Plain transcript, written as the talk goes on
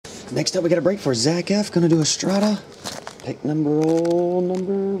Next up, we got a break for Zach F. Gonna do a Strata. Pick number,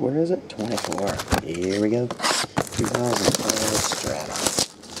 where is it? 24. Here we go. 2004 Strata.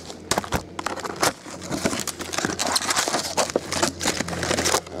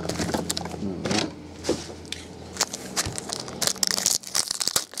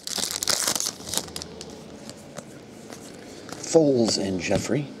 Foles and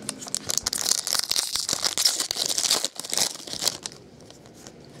Jeffrey.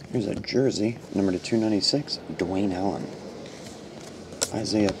 Here's a jersey, number to 296, Dwayne Allen.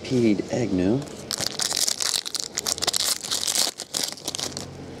 Isaiah Pede Agnew.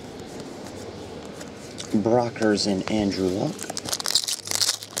 Brockers and Andrew Luck.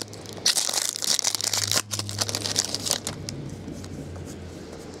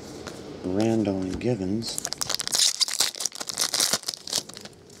 Randall and Givens.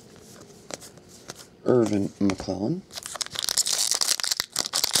 Irvin McClellan.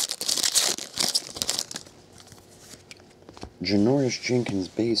 Janoris Jenkins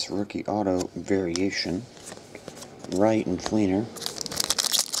base rookie auto variation. Wright and Fleener.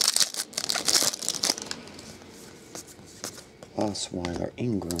 Osweiler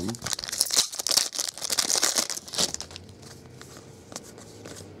Ingram.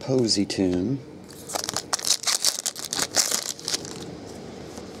 Posey Tune.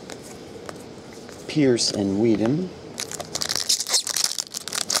 Pierce and Whedon.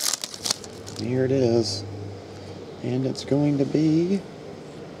 Here it is. And it's going to be,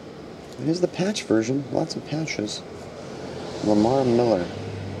 it is the patch version, lots of patches. Lamar Miller.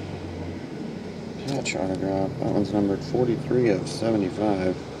 Patch autograph, that one's numbered 43 of 75.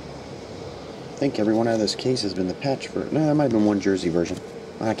 I think every one out of this case has been the patch version. No, that might have been one jersey version.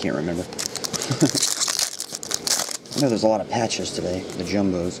 I can't remember. I know there's a lot of patches today, the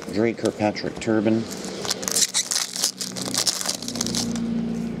jumbos. Drake Kirkpatrick Turbin.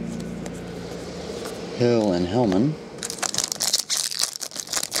 Hill and Hellman.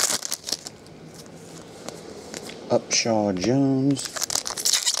 Upshaw Jones.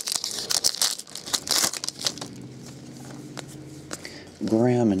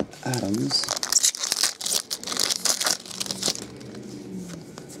 Graham and Adams.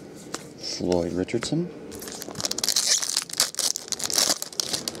 Floyd Richardson.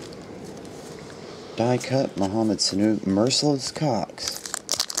 Die cut Mohamed Sanu. Merciless Cox.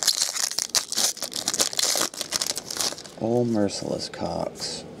 Old Merciless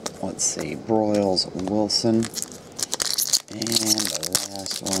Cox. Let's see. Broyles Wilson. And the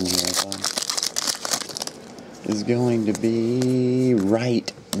last one here is going to be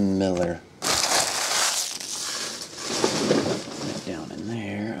Wright Miller. That down in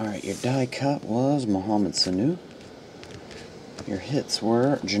there. Alright, your die cut was Mohamed Sanu. Your hits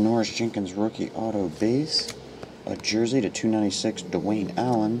were Janoris Jenkins rookie auto base, a jersey to 296 Dwayne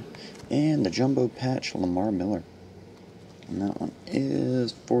Allen, and the jumbo patch Lamar Miller. And that one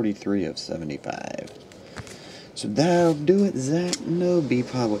is 43 of 75. So that'll do it, Zach. No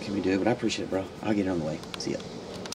B-Pod, what can we do? But I appreciate it, bro. I'll get it on the way. See ya.